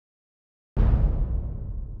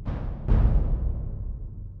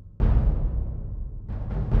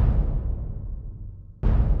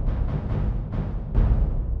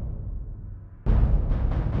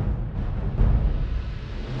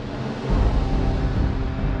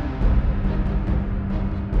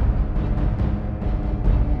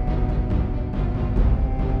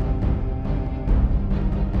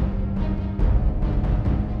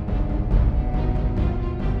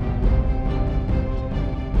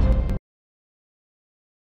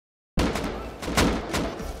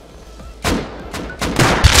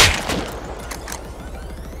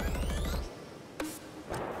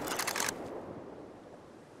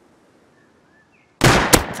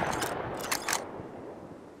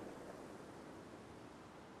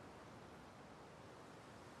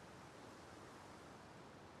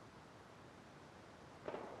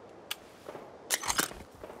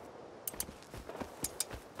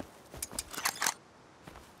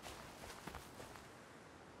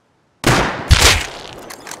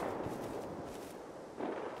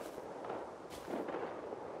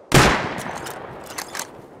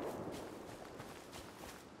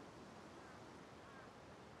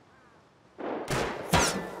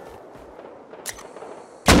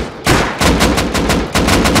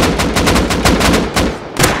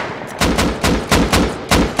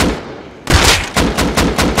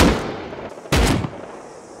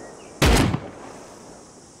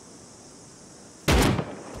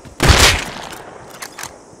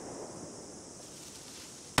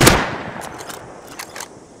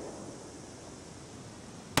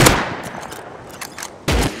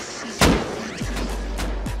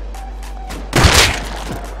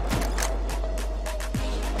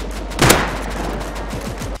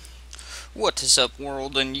What is up,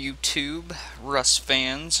 world and YouTube? Rust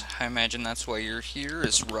fans. I imagine that's why you're here,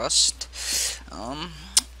 is Rust.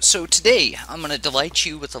 So today, I'm going to delight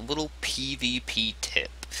you with a little PvP tip.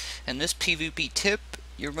 And this PvP tip,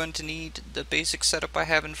 you're going to need the basic setup I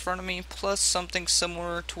have in front of me, plus something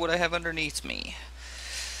similar to what I have underneath me.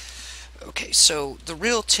 Okay, so the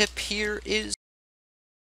real tip here is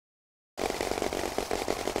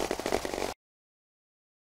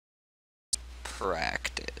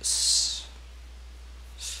practice.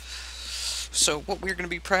 So what we're going to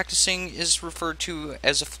be practicing is referred to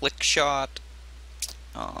as a flick shot.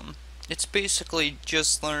 It's basically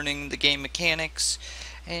just learning the game mechanics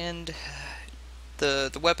and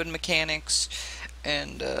the weapon mechanics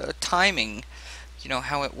and timing, you know,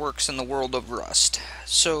 how it works in the world of Rust.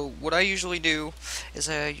 So what I usually do is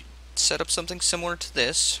I set up something similar to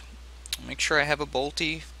this, make sure I have a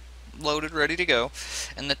bolty loaded ready to go,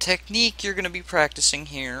 and the technique you're going to be practicing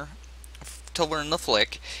here to learn the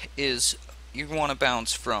flick is you want to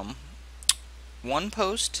bounce from one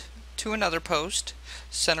post to another post,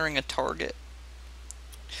 centering a target.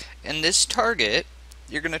 And this target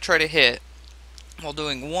you're going to try to hit while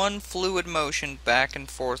doing one fluid motion back and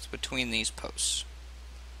forth between these posts.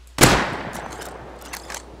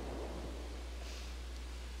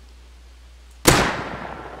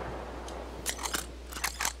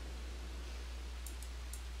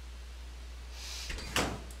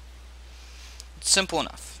 It's simple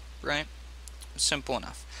enough, right? Simple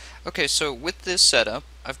enough. Okay, so with this setup,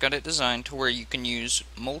 I've got it designed to where you can use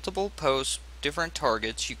multiple posts, different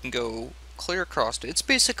targets. You can go clear across it. It's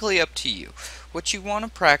basically up to you. What you want to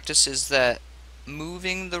practice is that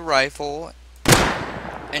moving the rifle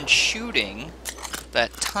and shooting,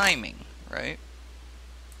 that timing, right?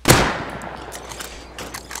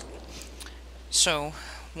 So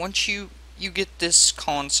once you get this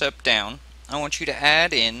concept down, I want you to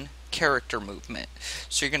add in character movement.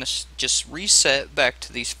 So you're going to just reset back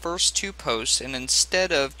to these first two posts, and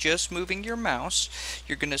instead of just moving your mouse,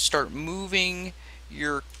 you're going to start moving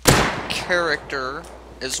your character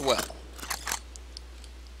as well.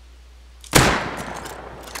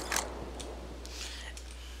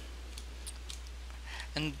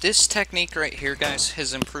 And this technique right here, guys,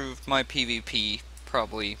 has improved my PvP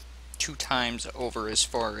probably 2 times over as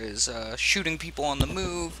far as shooting people on the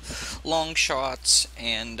move, long shots,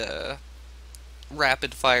 and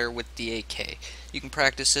rapid fire with the AK. You can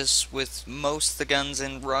practice this with most of the guns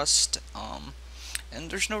in Rust, and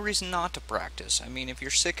there's no reason not to practice. I mean, if you're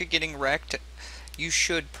sick of getting wrecked, you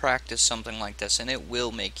should practice something like this, and it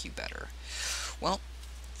will make you better. Well,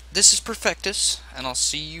 this is Perfectus, and I'll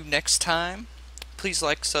see you next time. Please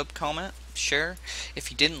like, sub, comment, share.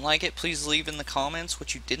 If you didn't like it, please leave in the comments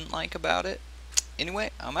what you didn't like about it.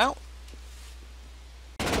 Anyway, I'm out.